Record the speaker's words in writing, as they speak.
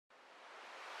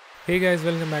Hey guys,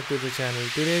 welcome back to the channel.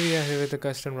 Today we are here with a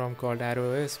custom ROM called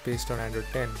ROS based on Android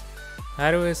 10.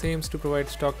 ROS aims to provide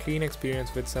stock clean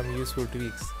experience with some useful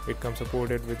tweaks. It comes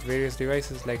supported with various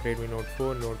devices like Redmi Note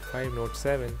 4, Note 5, Note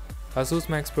 7, Asus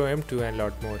Max Pro M2 and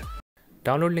lot more.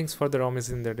 Download links for the ROM is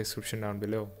in the description down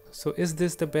below. So is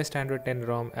this the best Android 10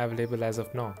 ROM available as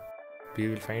of now? We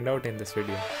will find out in this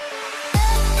video.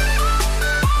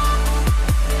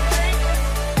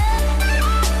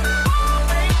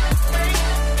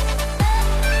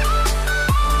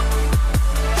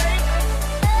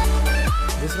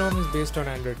 This ROM is based on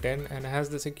Android 10 and has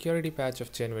the security patch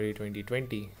of January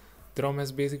 2020. The ROM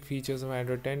has basic features of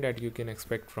Android 10 that you can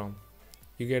expect from.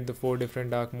 You get the 4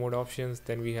 different dark mode options,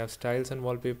 then we have styles and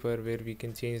wallpaper where we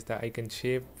can change the icon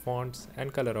shape, fonts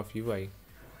and color of UI.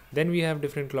 Then we have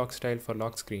different clock style for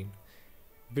lock screen.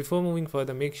 Before moving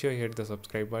further, make sure you hit the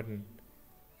subscribe button.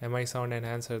 MI Sound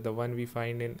Enhancer, the one we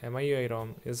find in MIUI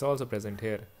ROM, is also present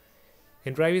here.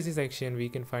 In privacy section, we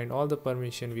can find all the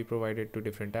permission we provided to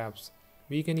different apps.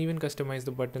 We can even customize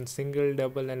the button single,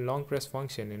 double and long press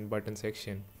function in button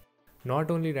section. Not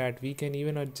only that, we can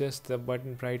even adjust the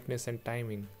button brightness and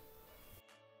timing.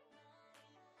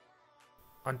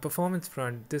 On performance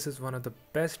front, this is one of the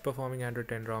best performing Android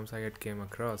 10 ROMs I had came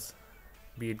across.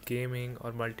 Be it gaming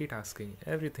or multitasking,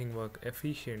 everything worked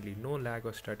efficiently, no lag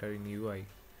or stutter in UI.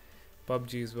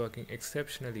 PUBG is working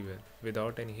exceptionally well,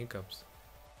 without any hiccups.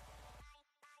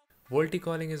 VoLTE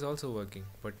calling is also working,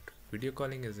 but video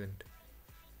calling isn't.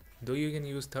 Though you can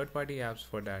use third-party apps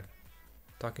for that.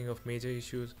 Talking of major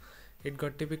issues, it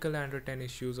got typical Android 10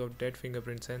 issues of dead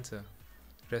fingerprint sensor.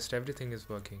 Rest everything is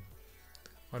working.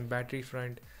 On battery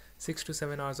front, 6 to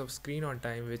 7 hours of screen on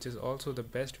time, which is also the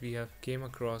best we have came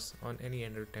across on any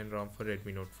Android 10 ROM for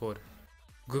Redmi Note 4.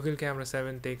 Google Camera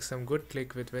 7 takes some good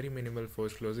click with very minimal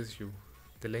force close issue.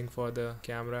 The link for the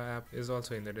camera app is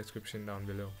also in the description down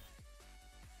below.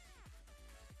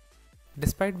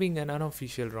 Despite being an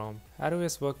unofficial ROM,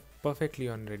 ROS worked perfectly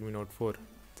on Redmi Note 4.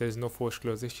 There is no force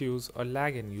close issues or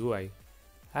lag in UI.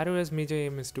 ROS major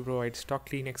aim is to provide stock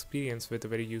clean experience with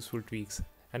very useful tweaks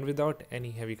and without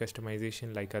any heavy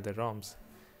customization like other ROMs.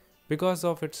 Because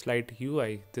of its light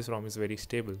UI, this ROM is very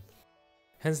stable.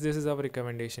 Hence this is our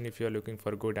recommendation if you are looking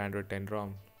for good Android 10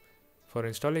 ROM. For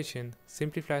installation,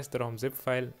 simply flash the ROM zip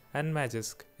file and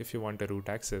Magisk if you want a root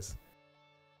access.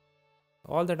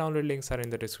 All the download links are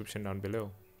in the description down below.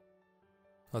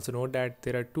 Also note that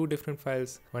there are 2 different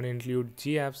files, one includes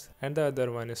GApps and the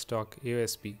other one is stock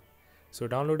AOSP. So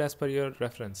download as per your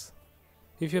reference.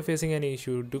 If you're facing any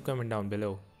issue, do comment down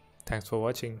below. Thanks for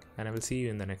watching and I will see you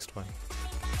in the next one.